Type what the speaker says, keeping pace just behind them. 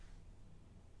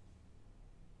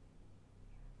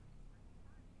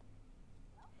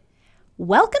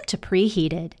Welcome to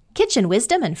Preheated, kitchen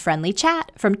wisdom and friendly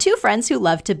chat from two friends who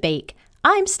love to bake.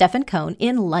 I'm Stefan Cohn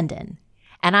in London.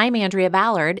 And I'm Andrea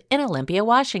Ballard in Olympia,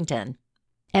 Washington.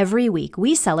 Every week,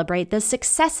 we celebrate the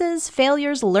successes,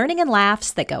 failures, learning, and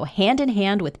laughs that go hand in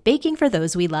hand with baking for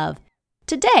those we love.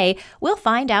 Today, we'll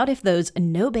find out if those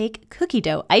no-bake cookie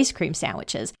dough ice cream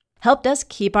sandwiches helped us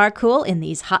keep our cool in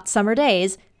these hot summer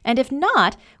days. And if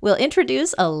not, we'll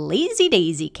introduce a lazy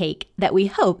daisy cake that we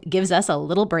hope gives us a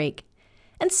little break.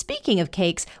 And speaking of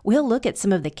cakes, we'll look at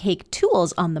some of the cake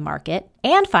tools on the market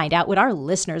and find out what our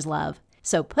listeners love.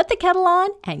 So put the kettle on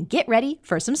and get ready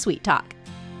for some sweet talk.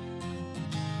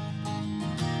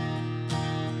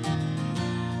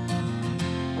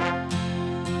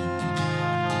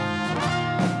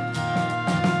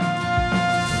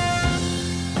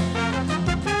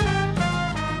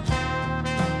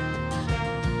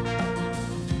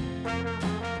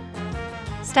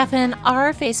 Stefan,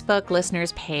 our Facebook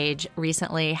listeners page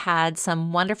recently had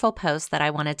some wonderful posts that I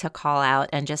wanted to call out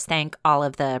and just thank all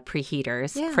of the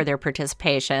preheaters for their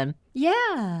participation.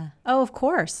 Yeah. Oh, of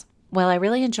course. Well, I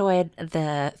really enjoyed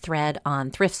the thread on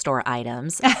thrift store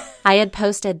items. I had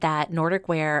posted that Nordic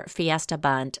Ware Fiesta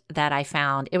Bundt that I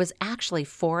found. It was actually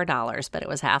 $4, but it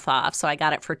was half off. So I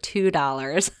got it for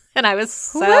 $2. And I was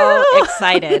so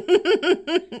excited.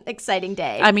 Exciting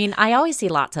day. I mean, I always see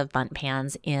lots of Bundt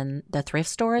pans in the thrift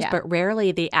stores, but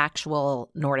rarely the actual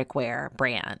Nordic Ware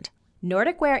brand.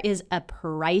 Nordic Ware is a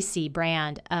pricey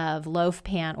brand of loaf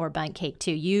pan or Bundt cake,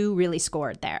 too. You really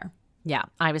scored there. Yeah,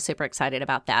 I was super excited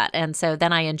about that. And so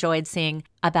then I enjoyed seeing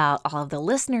about all of the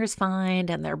listeners' find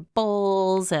and their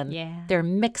bowls and their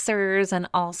mixers and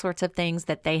all sorts of things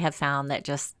that they have found that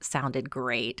just sounded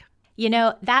great. You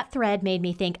know, that thread made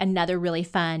me think another really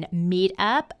fun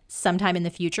meetup sometime in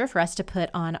the future for us to put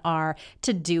on our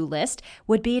to-do list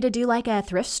would be to do like a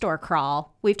thrift store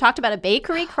crawl. We've talked about a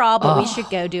bakery crawl, but we should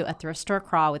go do a thrift store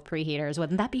crawl with preheaters.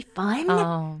 Wouldn't that be fun?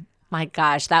 Oh, my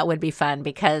gosh, that would be fun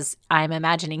because I'm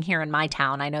imagining here in my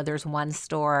town, I know there's one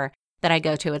store that I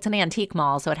go to. It's an antique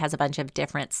mall, so it has a bunch of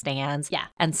different stands. Yeah.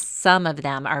 And some of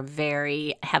them are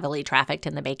very heavily trafficked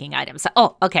in the baking items.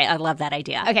 So, okay, I love that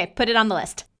idea. Okay, put it on the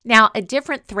list. Now, a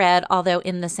different thread, although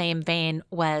in the same vein,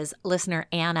 was listener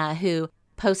Anna, who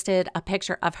posted a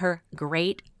picture of her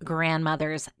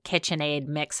great-grandmother's KitchenAid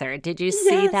mixer. Did you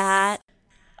see that?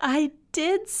 I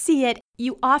did see it.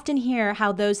 You often hear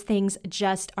how those things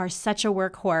just are such a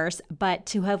workhorse, but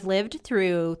to have lived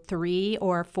through 3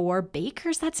 or 4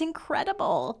 bakers, that's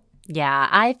incredible. Yeah,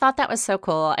 I thought that was so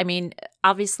cool. I mean,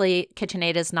 obviously,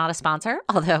 KitchenAid is not a sponsor,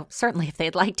 although certainly if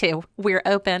they'd like to, we're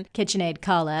open. KitchenAid,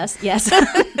 call us. Yes.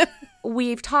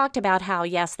 We've talked about how,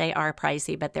 yes, they are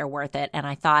pricey, but they're worth it. And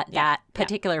I thought that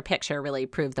particular picture really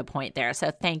proved the point there.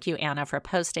 So thank you, Anna, for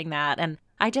posting that. And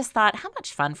I just thought how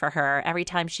much fun for her every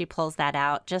time she pulls that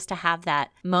out, just to have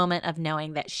that moment of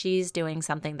knowing that she's doing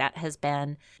something that has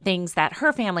been things that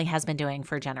her family has been doing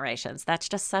for generations. That's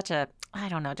just such a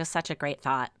great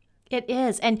thought. It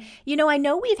is. And, you know, I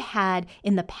know we've had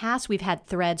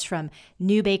threads from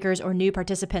new bakers or new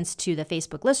participants to the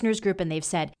Facebook listeners group, and they've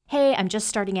said, hey, I'm just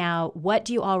starting out. What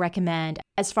do you all recommend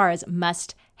as far as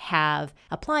must-have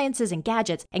appliances and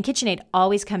gadgets? And KitchenAid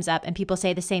always comes up, and people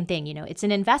say the same thing. You know, it's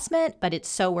an investment, but it's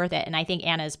so worth it. And I think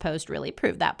Anna's post really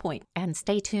proved that point. And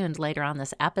stay tuned later on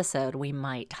this episode. We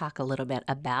might talk a little bit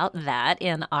about that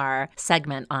in our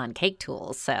segment on cake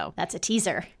tools. So that's a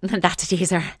teaser. That's a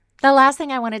teaser. The last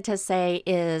thing I wanted to say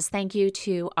is thank you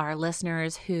to our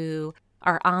listeners who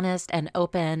are honest and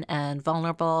open and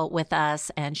vulnerable with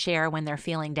us and share when they're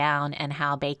feeling down and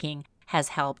how baking has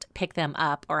helped pick them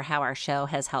up or how our show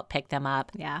has helped pick them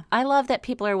up. Yeah. I love that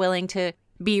people are willing to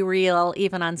be real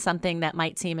even on something that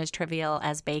might seem as trivial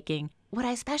as baking. What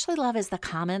I especially love is the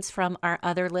comments from our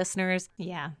other listeners.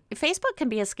 Yeah. Facebook can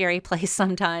be a scary place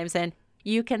sometimes, and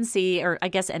you can see, or I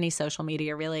guess any social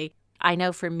media really, I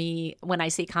know for me, when I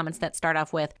see comments that start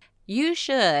off with, you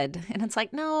should, and it's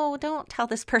like, no, don't tell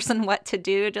this person what to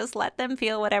do. Just let them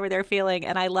feel whatever they're feeling.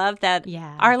 And I love that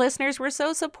our listeners were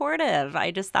so supportive. I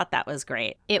just thought that was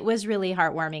great. It was really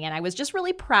heartwarming, and I was just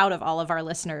really proud of all of our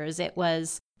listeners. It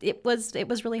was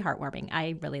really heartwarming.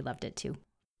 I really loved it too.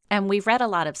 And we've read a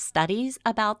lot of studies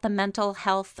about the mental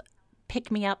health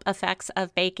pick-me-up effects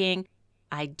of baking.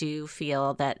 I do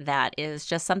feel that that is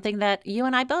just something that you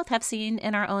and I both have seen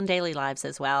in our own daily lives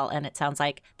as well. And it sounds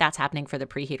like that's happening for the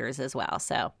preheaters as well.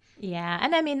 So, yeah.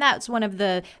 And I mean, that's one of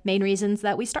the main reasons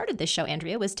that we started this show,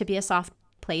 Andrea, was to be a soft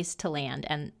place to land.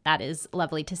 And that is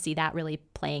lovely to see that really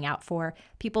playing out for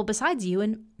people besides you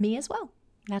and me as well.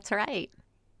 That's right.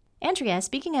 Andrea,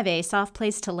 speaking of a soft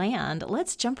place to land,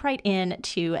 let's jump right in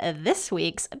to this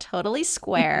week's totally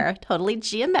square, totally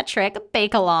geometric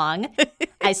bake-along.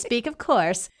 I speak, of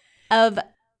course, of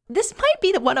this might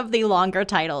be one of the longer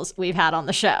titles we've had on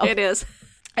the show. It is.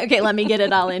 Okay, let me get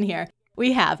it all in here.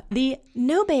 We have the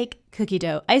no-bake cookie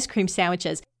dough ice cream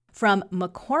sandwiches from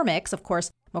McCormick's, of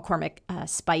course, McCormick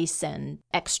spice and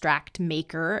extract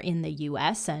maker in the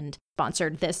U.S. and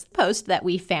sponsored this post that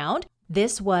we found.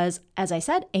 This was, as I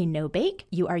said, a no-bake.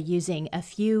 You are using a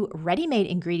few ready-made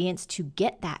ingredients to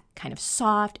get that kind of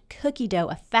soft cookie dough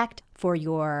effect for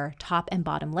your top and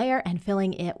bottom layer and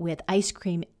filling it with ice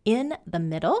cream in the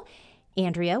middle.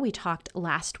 Andrea, we talked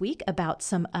last week about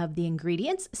some of the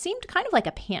ingredients. Seemed kind of like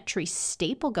a pantry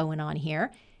staple going on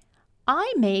here.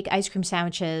 I make ice cream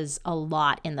sandwiches a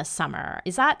lot in the summer.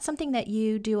 Is that something that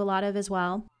you do a lot of as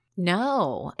well?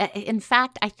 No. In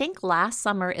fact, I think last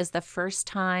summer is the first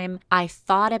time I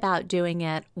thought about doing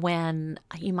it when,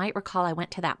 you might recall, I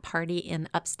went to that party in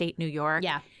upstate New York.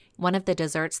 Yeah. One of the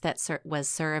desserts that was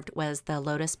served was the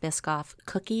Lotus Biscoff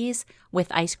cookies with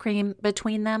ice cream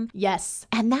between them. Yes.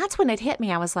 And that's when it hit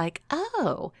me. I was like,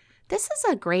 oh, this is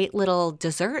a great little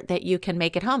dessert that you can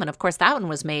make at home. And of course, that one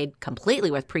was made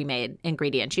completely with pre-made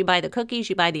ingredients. You buy the cookies,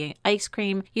 you buy the ice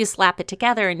cream, you slap it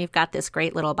together, and you've got this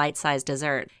great little bite-sized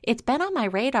dessert. It's been on my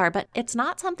radar, but it's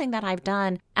not something that I've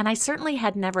done. And I certainly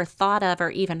had never thought of or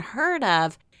even heard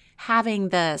of having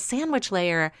the sandwich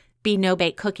layer be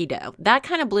no-bake cookie dough. That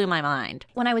kind of blew my mind.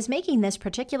 When I was making this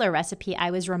particular recipe, I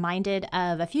was reminded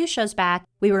of a few shows back,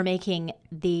 we were making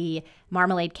the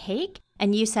marmalade cake,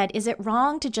 and you said, is it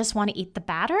wrong to just want to eat the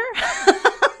batter?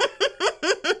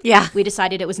 Yeah. We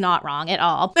decided it was not wrong at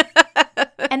all.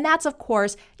 And that's, of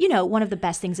course, one of the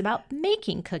best things about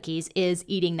making cookies is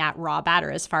eating that raw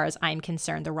batter, as far as I'm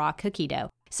concerned, the raw cookie dough.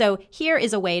 So here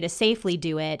is a way to safely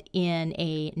do it in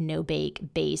a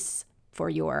no-bake base for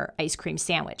your ice cream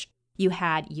sandwich. You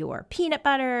had your peanut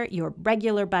butter, your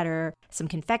regular butter, some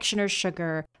confectioner's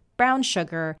sugar, brown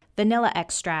sugar, vanilla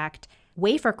extract,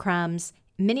 wafer crumbs,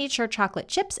 miniature chocolate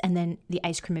chips, and then the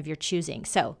ice cream of your choosing.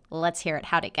 So let's hear it.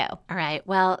 How'd it go? All right.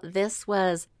 Well, this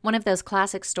was one of those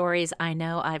classic stories I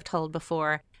know I've told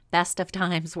before. Best of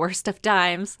times, worst of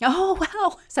times. Oh,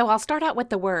 wow. So I'll start out with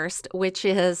the worst, which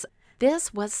is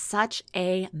this was such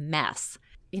a mess.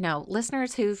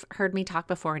 Listeners who've heard me talk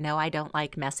before know I don't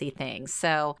like messy things.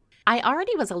 So I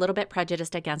already was a little bit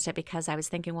prejudiced against it because I was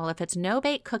thinking, well, if it's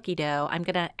no-bake cookie dough, I'm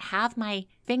going to have my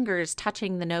fingers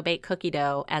touching the no-bake cookie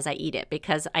dough as I eat it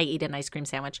because I eat an ice cream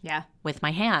sandwich with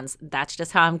my hands. That's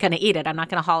just how I'm going to eat it. I'm not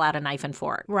going to haul out a knife and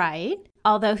fork. Right.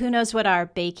 Although who knows what our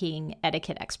baking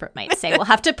etiquette expert might say. We'll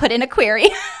have to put in a query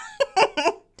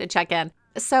to check in.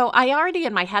 So I already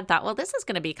in my head thought, well, this is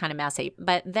going to be kind of messy.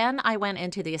 But then I went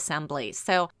into the assembly.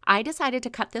 So I decided to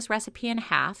cut this recipe in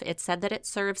half. It said that it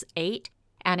serves 8.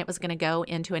 And it was going to go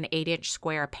into an 8-inch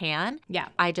square pan. Yeah.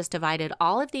 I just divided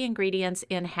all of the ingredients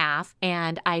in half,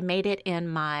 and I made it in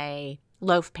my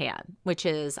loaf pan, which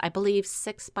is, I believe,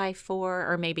 6x4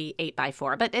 or maybe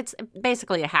 8x4. But it's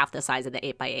basically a half the size of the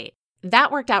 8x8.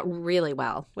 That worked out really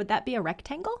well. Would that be a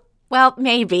rectangle? Well,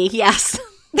 maybe, yes.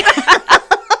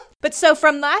 But so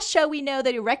from last show, we know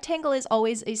that a rectangle is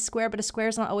always a square, but a square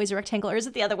is not always a rectangle, or is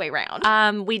it the other way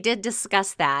around? We did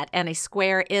discuss that, and a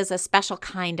square is a special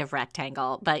kind of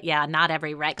rectangle. But yeah, not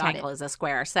every rectangle is a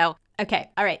square. So, okay,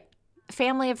 all right.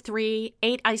 Family of 3,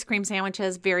 8 ice cream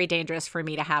sandwiches, very dangerous for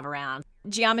me to have around.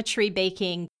 Geometry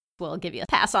baking, we'll give you a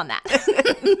pass on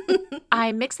that.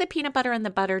 I mixed the peanut butter and the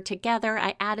butter together.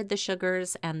 I added the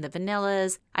sugars and the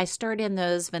vanillas. I stirred in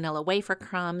those vanilla wafer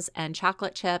crumbs and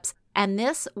chocolate chips. And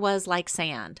this was like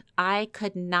sand. I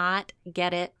could not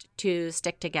get it to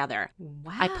stick together.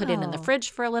 Wow. I put it in the fridge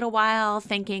for a little while,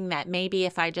 thinking that maybe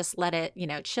if I just let it,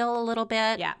 chill a little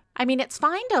bit. Yeah. I mean, it's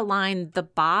fine to line the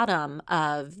bottom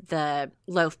of the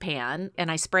loaf pan, and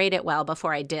I sprayed it well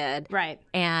before I did. Right.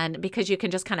 And because you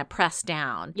can just kind of press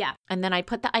down. Yeah. And then I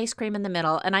put the ice cream in the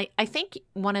middle. And I think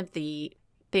one of the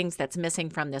things that's missing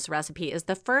from this recipe is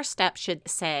the first step should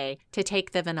say to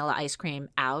take the vanilla ice cream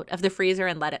out of the freezer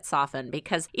and let it soften,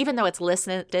 because even though it's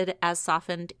listed as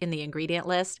softened in the ingredient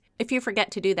list, if you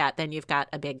forget to do that, then you've got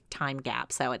a big time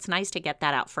gap. So it's nice to get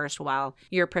that out first while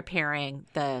you're preparing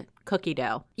the cookie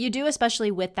dough. You do, especially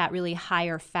with that really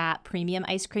higher fat premium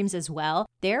ice creams as well.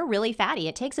 They're really fatty.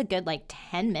 It takes a good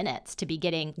 10 minutes to be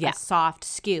getting a soft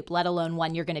scoop, let alone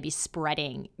one you're going to be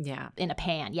spreading in a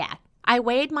pan. Yeah. I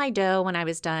weighed my dough when I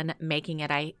was done making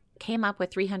it. I came up with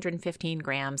 315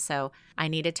 grams, so I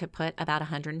needed to put about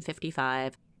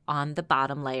 155 on the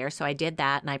bottom layer. So I did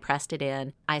that and I pressed it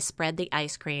in. I spread the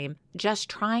ice cream, just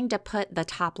trying to put the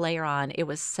top layer on. It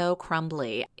was so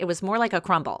crumbly. It was more like a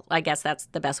crumble. I guess that's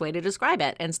the best way to describe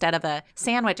it, instead of a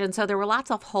sandwich. And so there were lots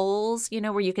of holes,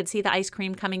 where you could see the ice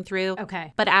cream coming through.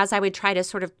 Okay. But as I would try to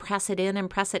sort of press it in and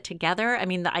press it together,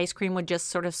 the ice cream would just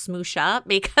sort of smoosh up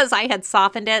because I had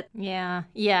softened it. Yeah.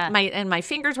 My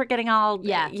fingers were getting all,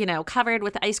 covered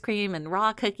with ice cream and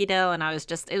raw cookie dough. And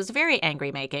it was very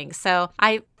angry making. So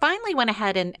I finally went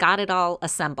ahead and got it all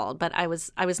assembled, but I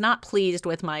was not pleased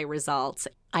with my results.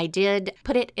 I did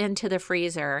put it into the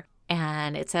freezer,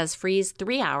 and it says freeze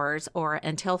 3 hours or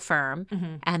until firm.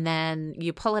 Mm-hmm. And then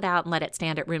you pull it out and let it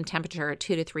stand at room temperature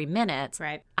 2 to 3 minutes.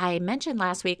 Right. I mentioned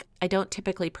last week I don't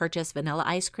typically purchase vanilla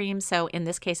ice cream. So in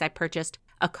this case, I purchased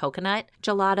a coconut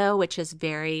gelato, which is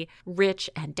very rich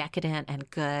and decadent and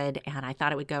good. And I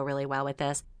thought it would go really well with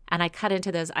this. And I cut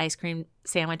into those ice cream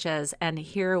sandwiches. And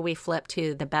here we flip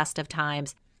to the best of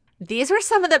times. These were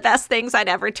some of the best things I'd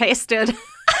ever tasted.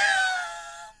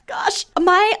 Gosh,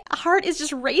 my heart is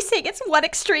just racing. It's one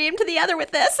extreme to the other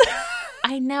with this.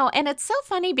 I know. And it's so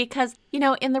funny because,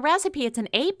 in the recipe, it's an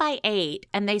 8x8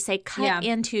 and they say cut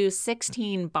into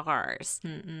 16 bars.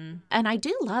 Mm-mm. And I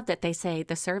do love that they say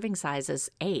the serving size is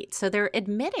 8. So they're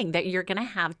admitting that you're going to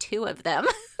have 2 of them.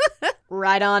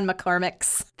 Right on,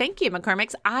 McCormick's. Thank you,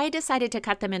 McCormick's. I decided to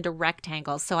cut them into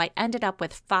rectangles. So I ended up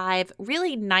with 5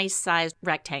 really nice sized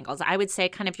rectangles. I would say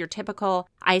kind of your typical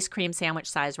ice cream sandwich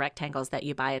size rectangles that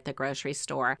you buy at the grocery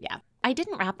store. Yeah. I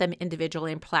didn't wrap them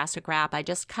individually in plastic wrap. I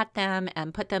just cut them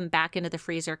and put them back into the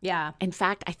freezer. Yeah. In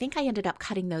fact, I think I ended up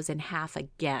cutting those in half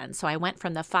again. So I went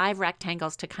from the 5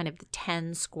 rectangles to kind of the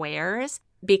 10 squares,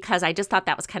 because I just thought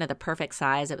that was kind of the perfect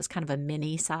size. It was kind of a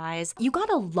mini size. You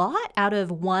got a lot out of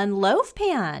one loaf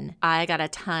pan. I got a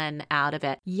ton out of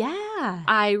it. Yeah.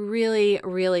 I really,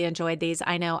 really enjoyed these.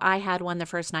 I know I had one the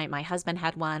first night. My husband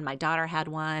had one. My daughter had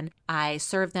one. I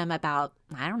served them about,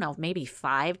 maybe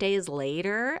 5 days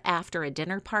later after a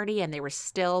dinner party, and they were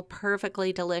still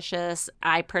perfectly delicious.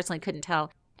 I personally couldn't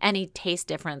tell any taste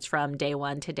difference from day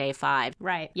 1 to day 5.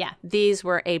 Right. Yeah. These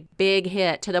were a big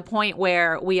hit to the point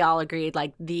where we all agreed,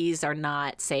 these are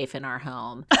not safe in our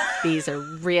home. These are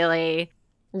really,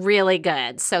 really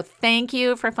good. So thank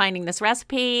you for finding this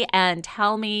recipe, and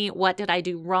tell me, what did I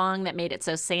do wrong that made it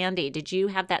so sandy? Did you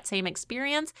have that same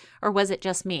experience, or was it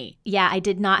just me? Yeah, I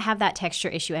did not have that texture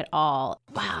issue at all.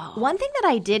 Wow. One thing that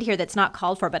I did here that's not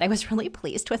called for, but I was really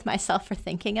pleased with myself for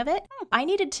thinking of it, I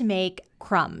needed to make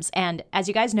crumbs. And as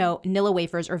you guys know, Nilla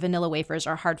wafers or vanilla wafers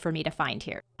are hard for me to find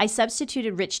here. I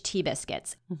substituted rich tea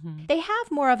biscuits. Mm-hmm. They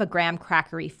have more of a graham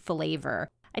crackery flavor.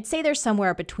 I'd say they're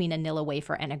somewhere between a Nilla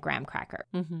wafer and a graham cracker.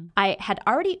 Mm-hmm. I had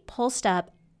already pulsed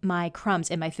up my crumbs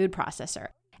in my food processor.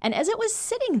 And as it was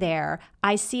sitting there,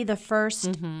 I see the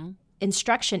first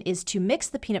instruction is to mix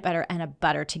the peanut butter and a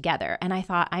butter together. And I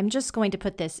thought, I'm just going to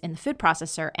put this in the food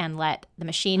processor and let the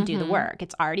machine do the work.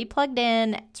 It's already plugged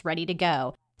in. It's ready to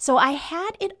go. So I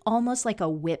had it almost like a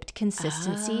whipped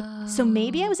consistency. Oh. So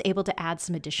maybe I was able to add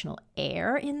some additional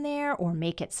air in there or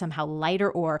make it somehow lighter,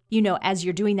 or, as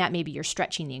you're doing that, maybe you're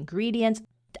stretching the ingredients.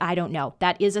 I don't know.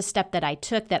 That is a step that I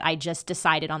took that I just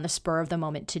decided on the spur of the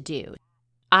moment to do.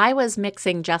 I was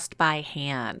mixing just by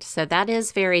hand, so that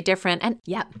is very different. And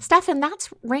Stefan,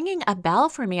 that's ringing a bell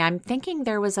for me. I'm thinking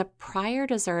there was a prior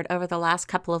dessert over the last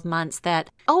couple of months that,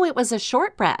 it was a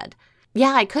shortbread.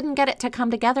 Yeah, I couldn't get it to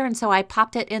come together, and so I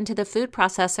popped it into the food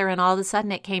processor, and all of a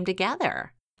sudden it came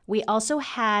together. We also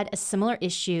had a similar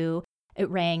issue. It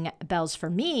rang bells for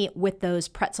me with those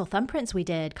pretzel thumbprints we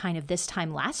did kind of this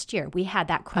time last year. We had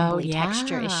that crumbly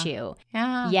texture issue.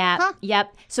 Yeah. Yeah. Huh.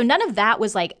 Yep. So none of that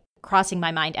was crossing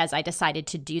my mind as I decided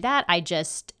to do that. I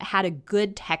just had a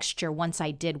good texture once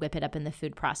I did whip it up in the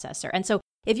food processor. And so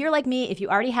if you're like me, if you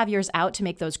already have yours out to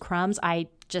make those crumbs, I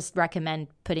just recommend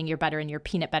putting your butter and your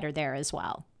peanut butter there as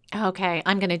well. Okay.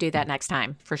 I'm going to do that next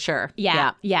time for sure.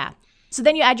 Yeah. So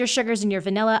then you add your sugars and your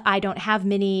vanilla. I don't have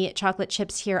mini chocolate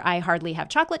chips here. I hardly have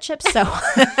chocolate chips. So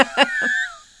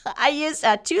I used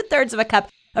 2/3 of a cup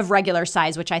of regular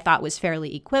size, which I thought was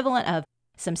fairly equivalent of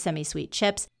some semi-sweet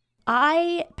chips.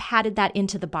 I patted that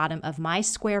into the bottom of my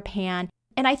square pan.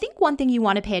 And I think one thing you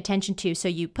want to pay attention to, so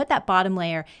you put that bottom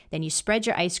layer, then you spread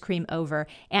your ice cream over,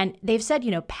 and they've said,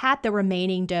 pat the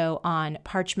remaining dough on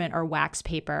parchment or wax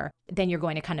paper, then you're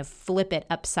going to kind of flip it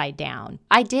upside down.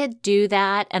 I did do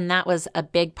that, and that was a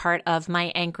big part of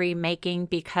my angry making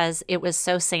because it was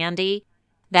so sandy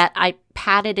that I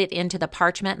patted it into the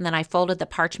parchment, and then I folded the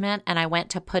parchment and I went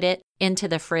to put it into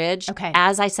the fridge. Okay.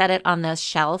 As I set it on the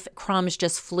shelf, crumbs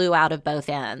just flew out of both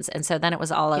ends. And so then it was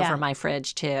all over my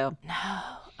fridge too. No.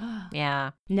 Oh.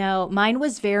 Yeah. No, mine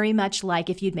was very much like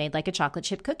if you'd made like a chocolate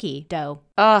chip cookie dough.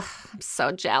 Oh, I'm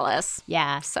so jealous.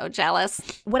 Yeah. So jealous.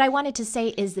 What I wanted to say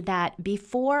is that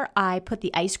before I put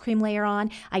the ice cream layer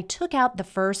on, I took out the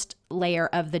first layer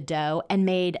of the dough and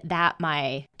made that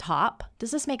my top.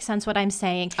 Does this make sense what I'm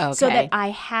saying? Okay. So that I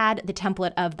had the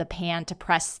template of the pan to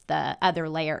press the other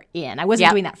layer in. I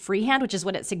wasn't doing that freehand, which is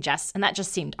what it suggests, and that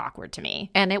just seemed awkward to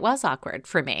me. And it was awkward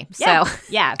for me. Yeah. So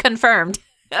Yeah. confirmed.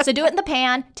 So do it in the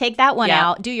pan, take that one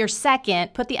out, do your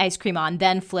second, put the ice cream on,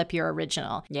 then flip your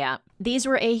original. Yeah. These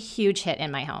were a huge hit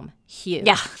in my home. Huge.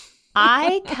 Yeah.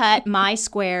 I cut my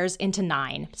squares into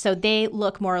 9, so they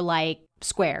look more like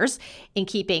squares in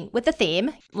keeping with the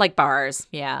theme. Like bars.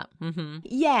 Yeah. Mm-hmm.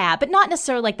 Yeah, but not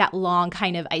necessarily like that long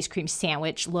kind of ice cream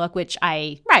sandwich look, which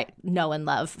I know and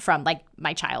love from like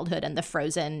my childhood and the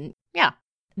Frozen. Yeah.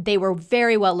 They were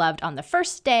very well loved on the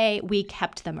first day. We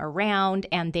kept them around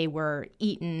and they were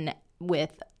eaten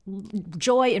with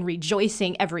joy and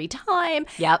rejoicing every time.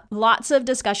 Yep. Lots of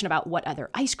discussion about what other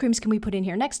ice creams can we put in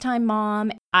here next time,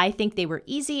 Mom. I think they were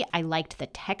easy. I liked the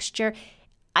texture.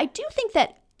 I do think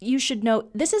that you should know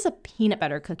this is a peanut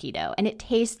butter cookie dough and it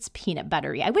tastes peanut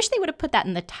buttery. I wish they would have put that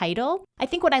in the title. I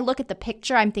think when I look at the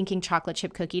picture, I'm thinking chocolate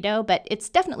chip cookie dough, but it's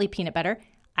definitely peanut butter.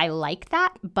 I like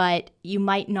that, but you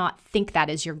might not think that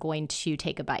as you're going to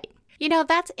take a bite. You know,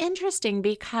 that's interesting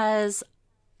because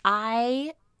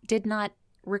I did not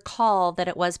recall that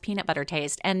it was peanut butter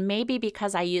taste. And maybe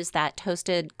because I used that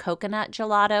toasted coconut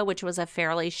gelato, which was a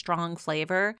fairly strong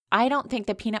flavor, I don't think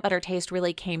the peanut butter taste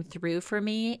really came through for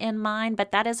me in mine.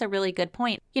 But that is a really good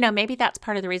point. You know, maybe that's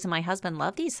part of the reason my husband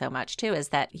loved these so much too, is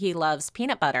that he loves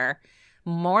peanut butter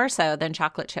more so than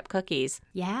chocolate chip cookies.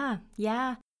 Yeah.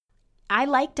 I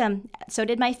liked them. So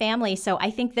did my family. So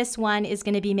I think this one is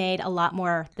going to be made a lot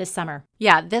more this summer.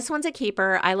 Yeah, this one's a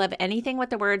keeper. I love anything with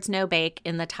the words no bake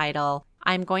in the title.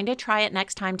 I'm going to try it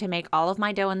next time to make all of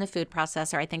my dough in the food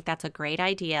processor. I think that's a great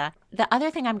idea. The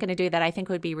other thing I'm going to do that I think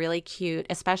would be really cute,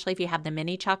 especially if you have the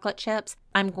mini chocolate chips,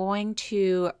 I'm going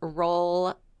to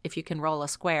roll, if you can roll a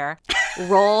square,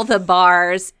 roll the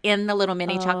bars in the little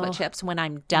mini chocolate chips when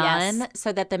I'm done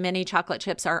so that the mini chocolate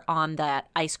chips are on that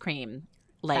ice cream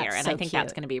layer. That's and I think cute.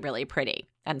 that's going to be really pretty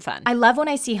and fun. I love when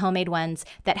I see homemade ones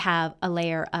that have a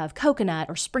layer of coconut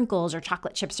or sprinkles or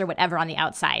chocolate chips or whatever on the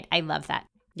outside. I love that.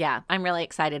 Yeah, I'm really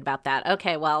excited about that.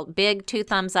 Okay, well, big 2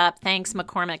 thumbs up. Thanks,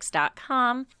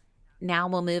 McCormick's.com. Now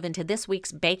we'll move into this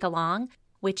week's Bake Along,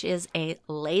 which is a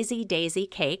Lazy Daisy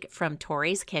cake from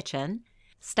Tori's Kitchen.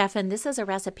 Stefan, this is a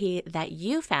recipe that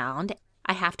you found.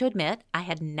 I have to admit, I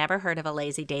had never heard of a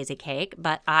Lazy Daisy cake,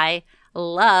 but I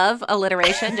love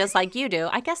alliteration just like you do.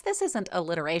 I guess this isn't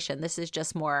alliteration. This is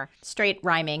just more straight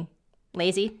rhyming.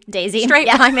 Lazy Daisy. Straight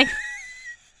rhyming.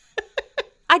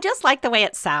 I just like the way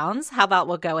it sounds. How about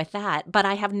we'll go with that? But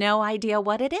I have no idea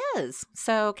what it is.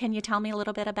 So can you tell me a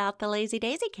little bit about the Lazy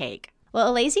Daisy cake? Well,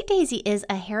 a Lazy Daisy is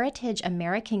a heritage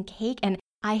American cake, and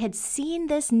I had seen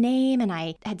this name and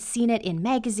I had seen it in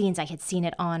magazines. I had seen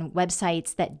it on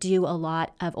websites that do a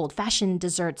lot of old-fashioned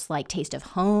desserts like Taste of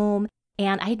Home,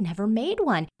 and I had never made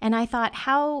one. And I thought,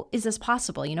 how is this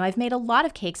possible? You know, I've made a lot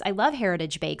of cakes. I love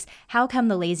heritage bakes. How come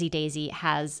the Lazy Daisy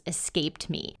has escaped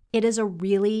me? It is a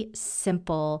really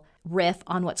simple riff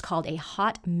on what's called a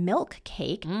hot milk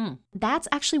cake. That's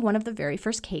actually one of the very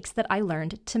first cakes that I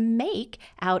learned to make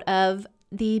out of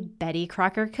the Betty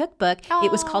Crocker cookbook.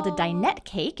 It was called a dinette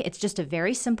cake. It's just a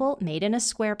very simple, made in a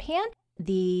square pan.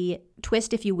 The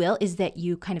twist, if you will, is that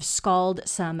you kind of scald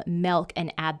some milk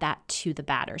and add that to the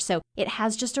batter. So it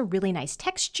has just a really nice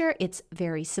texture. It's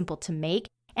very simple to make.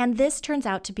 And this turns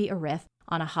out to be a riff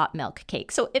on a hot milk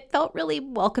cake. So it felt really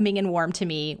welcoming and warm to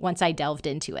me once I delved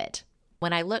into it.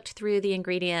 When I looked through the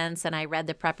ingredients and I read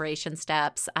the preparation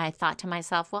steps, I thought to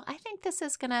myself, well, I think this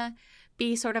is going to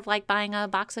be sort of like buying a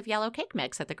box of yellow cake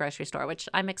mix at the grocery store, which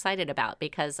I'm excited about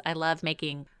because I love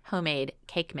making homemade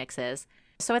cake mixes.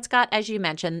 So it's got, as you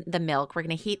mentioned, the milk. We're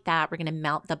going to heat that. We're going to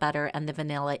melt the butter and the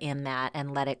vanilla in that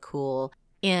and let it cool.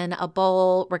 In a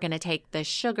bowl, we're going to take the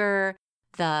sugar,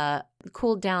 the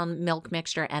cooled down milk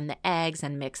mixture, and the eggs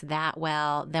and mix that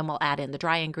well. Then we'll add in the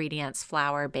dry ingredients,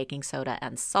 flour, baking soda,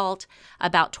 and salt.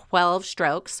 About 12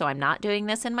 strokes. So I'm not doing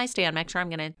this in my stand mixer.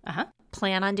 I'm going to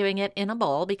plan on doing it in a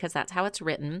bowl because that's how it's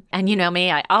written. And you know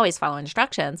me, I always follow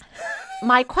instructions.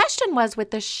 My question was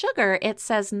with the sugar, it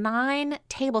says 9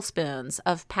 tablespoons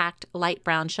of packed light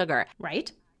brown sugar.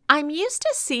 Right. I'm used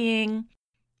to seeing,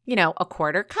 you know, a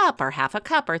 1/4 cup or 1/2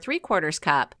 cup or 3/4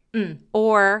 cup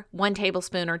or 1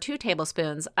 tablespoon or 2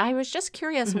 tablespoons. I was just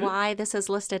curious why this is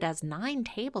listed as 9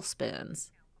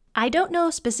 tablespoons. I don't know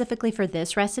specifically for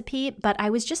this recipe, but I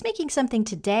was just making something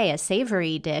today, a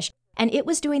savory dish, and it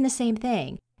was doing the same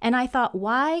thing. And I thought,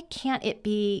 why can't it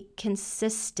be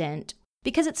consistent?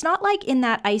 Because it's not like in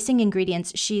that icing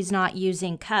ingredients, she's not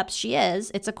using cups. She is.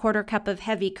 It's a 1/4 cup of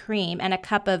heavy cream and a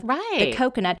cup of the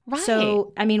coconut. Right.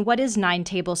 So, I mean, what is 9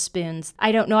 tablespoons?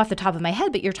 I don't know off the top of my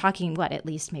head, but you're talking, what, at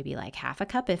least maybe like half a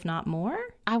cup, if not more?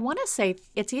 I want to say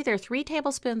it's either 3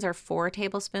 tablespoons or 4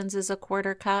 tablespoons is a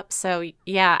 1/4 cup. So,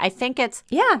 yeah, I think it's,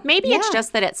 it's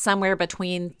just that it's somewhere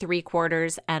between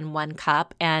 3/4 and 1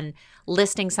 cup. And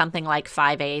listing something like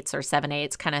 5/8 or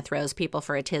 7/8 kind of throws people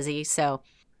for a tizzy. So,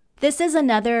 this is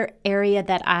another area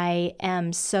that I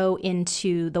am so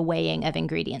into the weighing of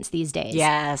ingredients these days.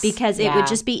 Yes. Because it would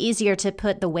just be easier to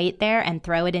put the weight there and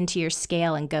throw it into your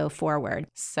scale and go forward.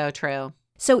 So true.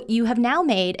 So you have now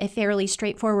made a fairly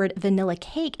straightforward vanilla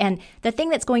cake. And the thing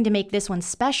that's going to make this one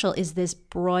special is this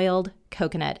broiled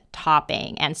coconut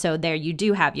topping. And so there you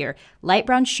do have your light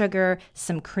brown sugar,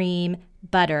 some cream,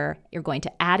 butter. You're going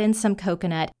to add in some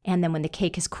coconut. And then when the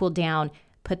cake has cooled down,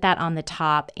 put that on the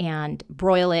top and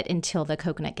broil it until the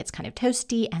coconut gets kind of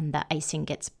toasty and the icing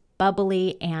gets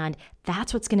bubbly. And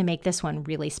that's what's going to make this one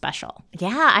really special.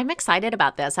 Yeah, I'm excited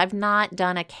about this. I've not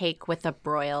done a cake with a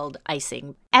broiled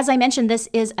icing. As I mentioned, this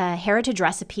is a heritage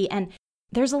recipe, and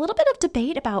there's a little bit of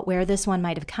debate about where this one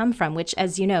might have come from, which,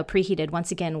 as you know, preheated,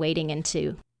 once again, wading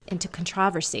into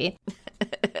controversy.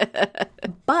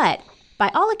 But by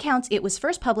all accounts, it was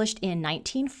first published in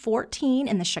 1914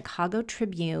 in the Chicago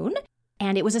Tribune.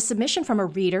 And it was a submission from a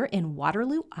reader in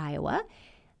Waterloo, Iowa.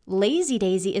 Lazy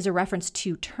Daisy is a reference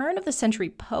to turn-of-the-century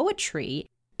poetry.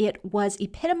 It was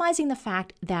epitomizing the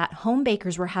fact that home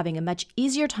bakers were having a much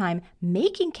easier time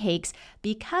making cakes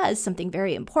because something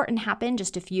very important happened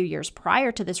just a few years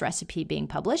prior to this recipe being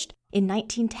published. In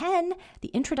 1910, the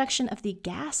introduction of the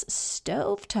gas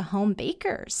stove to home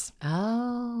bakers.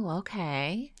 Oh,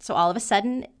 okay. So all of a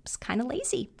sudden, it was kind of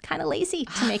lazy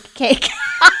to make a cake.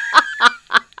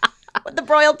 With the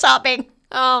broiled topping.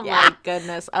 Oh, my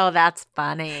goodness. Oh, that's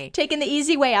funny. Taking the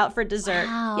easy way out for dessert.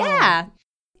 Wow. Yeah.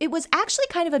 It was actually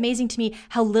kind of amazing to me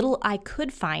how little I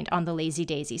could find on the Lazy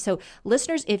Daisy. So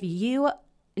listeners, if you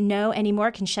know any more,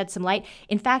 can shed some light.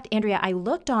 In fact, Andrea, I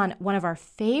looked on one of our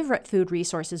favorite food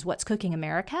resources, What's Cooking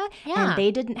America, and they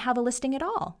didn't have a listing at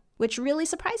all, which really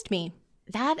surprised me.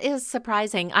 That is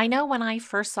surprising. I know when I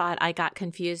first saw it, I got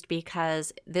confused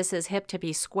because this is hip to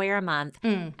be Square Month.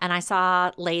 And I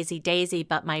saw Lazy Daisy,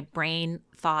 but my brain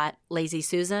thought Lazy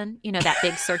Susan, you know, that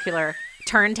big circular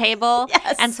turntable.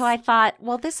 Yes. And so I thought,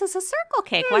 well, this is a circle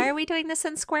cake. Why are we doing this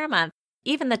in Square Month?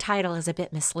 Even the title is a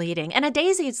bit misleading. And a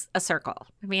daisy's a circle.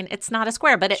 I mean, it's not a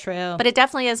square, but it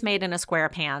definitely is made in a square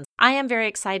pan. I am very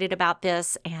excited about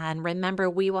this. And remember,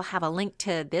 we will have a link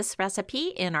to this recipe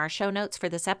in our show notes for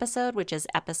this episode, which is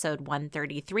episode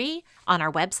 133 on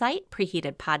our website,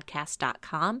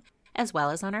 preheatedpodcast.com, as well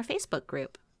as on our Facebook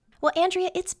group. Well, Andrea,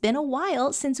 it's been a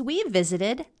while since we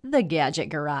visited the Gadget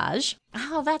Garage.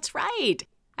 Oh, that's right.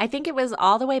 I think it was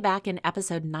all the way back in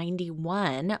episode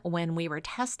 91 when we were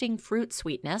testing fruit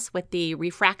sweetness with the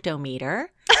refractometer.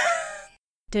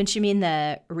 Don't you mean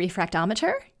the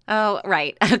refractometer? Oh,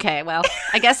 right. Okay, well,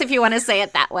 I guess if you want to say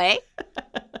it that way.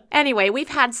 Anyway, we've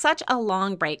had such a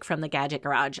long break from the Gadget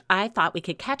Garage, I thought we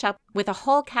could catch up with a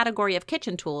whole category of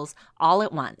kitchen tools all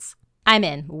at once. I'm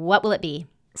in. What will it be?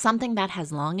 Something that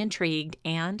has long intrigued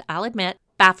and, I'll admit,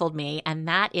 baffled me, and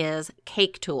that is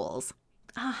cake tools.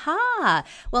 Aha!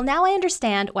 Well, now I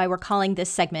understand why we're calling this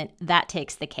segment That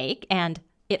Takes the Cake, and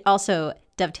it also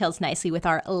dovetails nicely with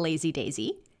our Lazy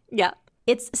Daisy. Yeah.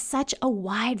 It's such a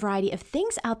wide variety of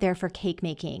things out there for cake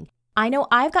making. I know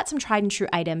I've got some tried and true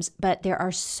items, but there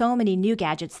are so many new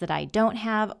gadgets that I don't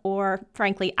have, or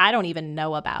frankly, I don't even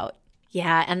know about.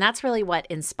 Yeah, and that's really what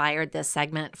inspired this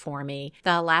segment for me.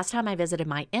 The last time I visited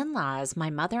my in-laws, my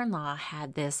mother-in-law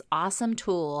had this awesome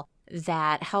tool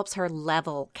that helps her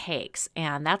level cakes,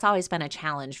 and that's always been a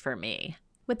challenge for me.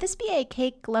 Would this be a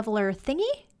cake leveler thingy?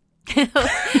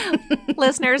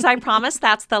 Listeners, I promise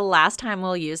that's the last time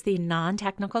we'll use the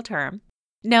non-technical term.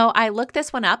 No, I looked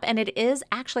this one up, and it is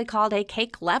actually called a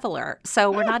cake leveler,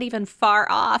 so we're not even far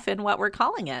off in what we're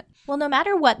calling it. Well, no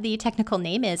matter what the technical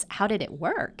name is, how did it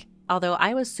work? Although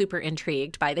I was super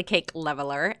intrigued by the cake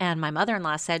leveler, and my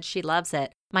mother-in-law said she loves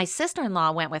it. My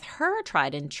sister-in-law went with her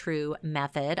tried and true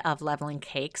method of leveling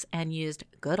cakes and used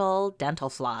good old dental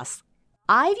floss.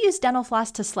 I've used dental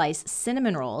floss to slice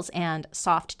cinnamon rolls and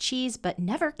soft cheese, but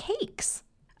never cakes.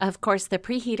 Of course, the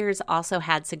preheaters also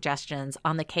had suggestions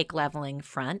on the cake leveling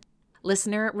front.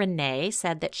 Listener Renee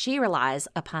said that she relies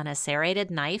upon a serrated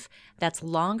knife that's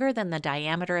longer than the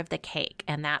diameter of the cake,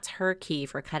 and that's her key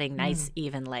for cutting nice,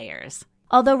 even layers.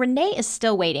 Although Renee is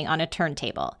still waiting on a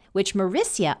turntable, which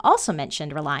Maricia also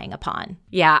mentioned relying upon.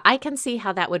 Yeah, I can see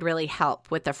how that would really help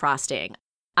with the frosting.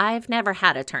 I've never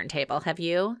had a turntable, have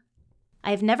you?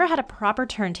 I've never had a proper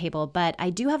turntable, but I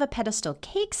do have a pedestal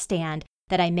cake stand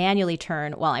that I manually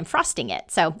turn while I'm frosting it.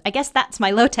 So I guess that's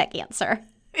my low-tech answer.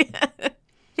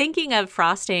 Thinking of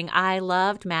frosting, I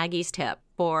loved Maggie's tip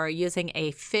for using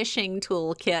a fishing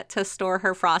toolkit to store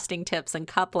her frosting tips and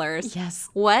couplers. Yes.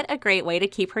 What a great way to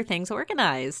keep her things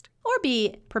organized. Or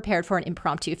be prepared for an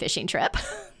impromptu fishing trip.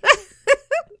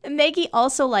 Maggie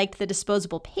also liked the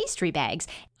disposable pastry bags.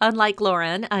 Unlike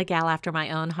Lauren, a gal after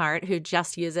my own heart who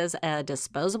just uses a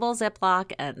disposable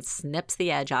Ziploc and snips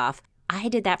the edge off. I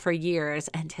did that for years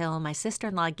until my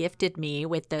sister-in-law gifted me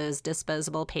with those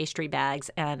disposable pastry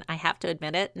bags, and I have to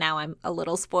admit it, now I'm a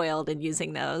little spoiled in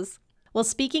using those. Well,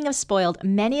 speaking of spoiled,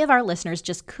 many of our listeners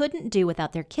just couldn't do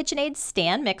without their KitchenAid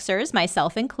stand mixers,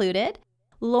 myself included.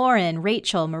 Lauren,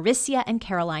 Rachel, Maricia, and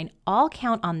Caroline all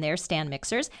count on their stand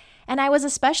mixers, and I was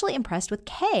especially impressed with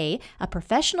Kay, a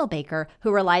professional baker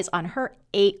who relies on her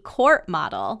 8-quart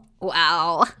model.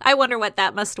 Wow, I wonder what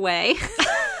that must weigh.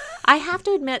 I have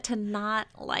to admit to not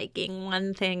liking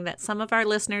one thing that some of our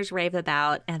listeners rave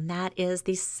about, and that is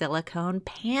the silicone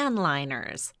pan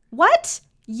liners. What?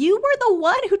 You were the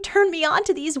one who turned me on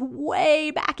to these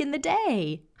way back in the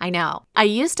day. I know. I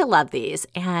used to love these,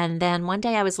 and then one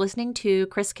day I was listening to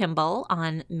Chris Kimball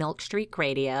on Milk Streak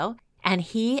Radio, and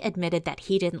he admitted that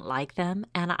he didn't like them,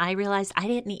 and I realized I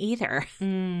didn't either.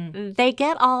 They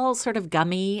get all sort of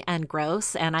gummy and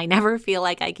gross, and I never feel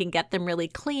like I can get them really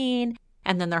clean.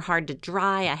 And then they're hard to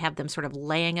dry. I have them sort of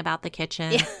laying about the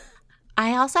kitchen. Yeah.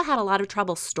 I also had a lot of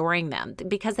trouble storing them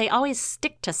because they always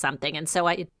stick to something. And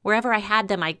so wherever I had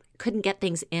them, I couldn't get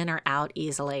things in or out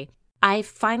easily. I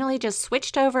finally just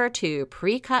switched over to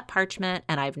pre-cut parchment,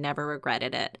 and I've never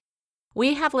regretted it.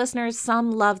 We have listeners, some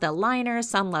love the liners,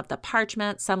 some love the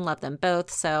parchment, some love them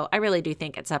both. So I really do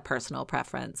think it's a personal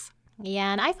preference.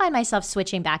 Yeah, and I find myself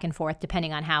switching back and forth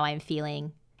depending on how I'm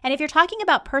feeling. And if you're talking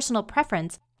about personal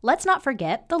preference, let's not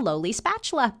forget the lowly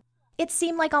spatula. It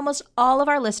seemed like almost all of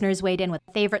our listeners weighed in with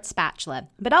favorite spatula,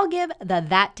 but I'll give the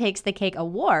That Takes the Cake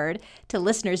award to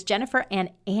listeners Jennifer and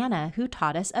Anna, who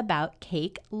taught us about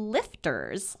cake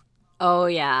lifters. Oh,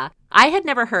 yeah. I had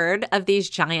never heard of these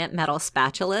giant metal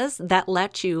spatulas that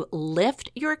let you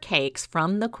lift your cakes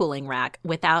from the cooling rack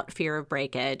without fear of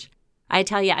breakage. I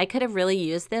tell you, I could have really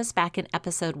used this back in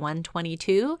episode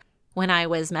 122 when I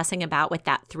was messing about with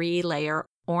that 3-layer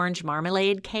orange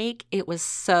marmalade cake. It was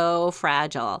so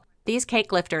fragile. These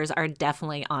cake lifters are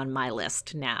definitely on my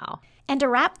list now. And to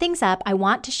wrap things up, I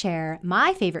want to share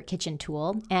my favorite kitchen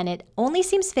tool, and it only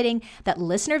seems fitting that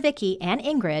listener Vicky and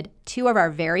Ingrid, 2 of our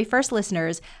very first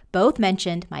listeners, both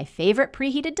mentioned my favorite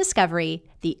preheated discovery,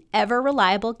 the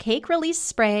ever-reliable cake release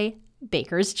spray,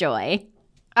 Baker's Joy.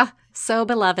 Ah, so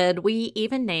beloved. We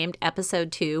even named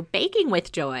episode 2 Baking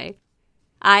with Joy.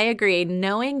 I agree.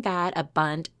 Knowing that a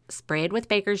bundt sprayed with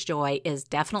Baker's Joy is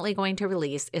definitely going to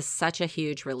release is such a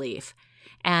huge relief.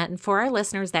 And for our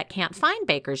listeners that can't find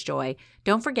Baker's Joy,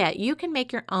 don't forget you can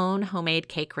make your own homemade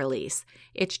cake release.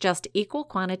 It's just equal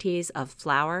quantities of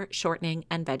flour, shortening,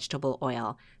 and vegetable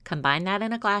oil. Combine that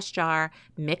in a glass jar,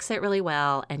 mix it really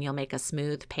well, and you'll make a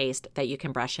smooth paste that you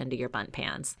can brush into your bundt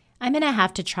pans. I'm going to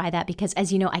have to try that because,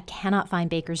 as you know, I cannot find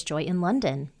Baker's Joy in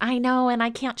London. I know, and I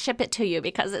can't ship it to you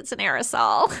because it's an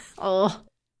aerosol. Oh.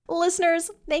 Listeners,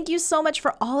 thank you so much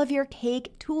for all of your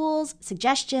cake tools,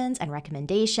 suggestions, and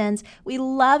recommendations. We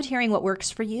loved hearing what works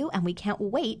for you, and we can't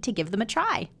wait to give them a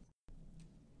try.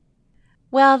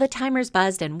 Well, the timer's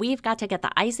buzzed, and we've got to get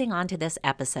the icing onto this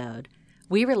episode.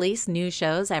 We release new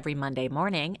shows every Monday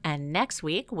morning, and next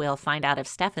week we'll find out if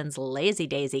Stefan's Lazy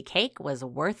Daisy cake was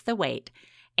worth the wait.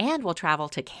 And we'll travel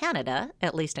to Canada,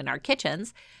 at least in our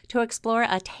kitchens, to explore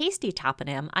a tasty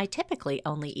toponym I typically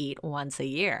only eat once a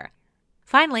year.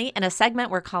 Finally, in a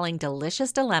segment we're calling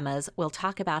Delicious Dilemmas, we'll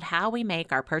talk about how we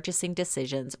make our purchasing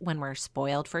decisions when we're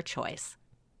spoiled for choice.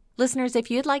 Listeners, if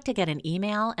you'd like to get an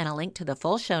email and a link to the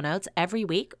full show notes every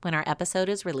week when our episode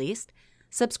is released,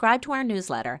 subscribe to our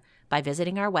newsletter by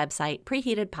visiting our website,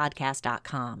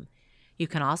 preheatedpodcast.com. You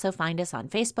can also find us on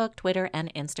Facebook, Twitter,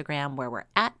 and Instagram, where we're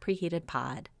at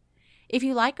PreheatedPod. If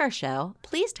you like our show,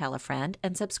 please tell a friend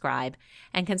and subscribe,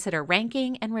 and consider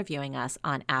ranking and reviewing us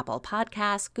on Apple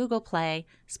Podcasts, Google Play,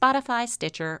 Spotify,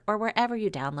 Stitcher, or wherever you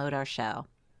download our show.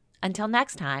 Until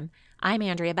next time, I'm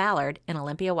Andrea Ballard in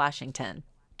Olympia, Washington.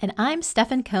 And I'm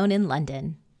Stefan Cohn in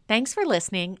London. Thanks for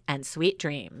listening, and sweet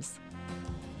dreams.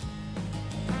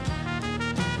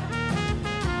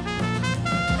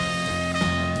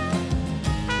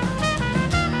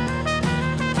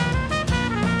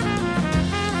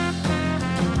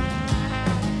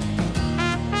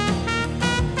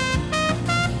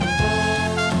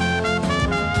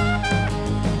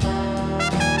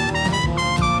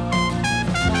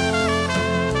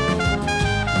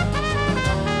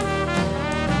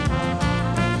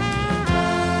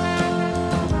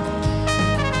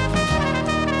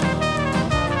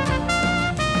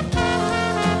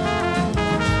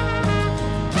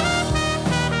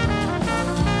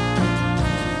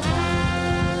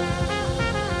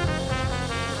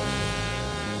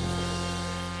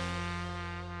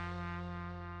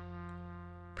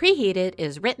 Preheated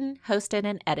is written, hosted,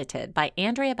 and edited by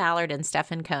Andrea Ballard and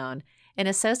Stephen Cohn in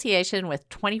association with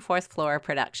 24th Floor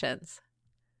Productions.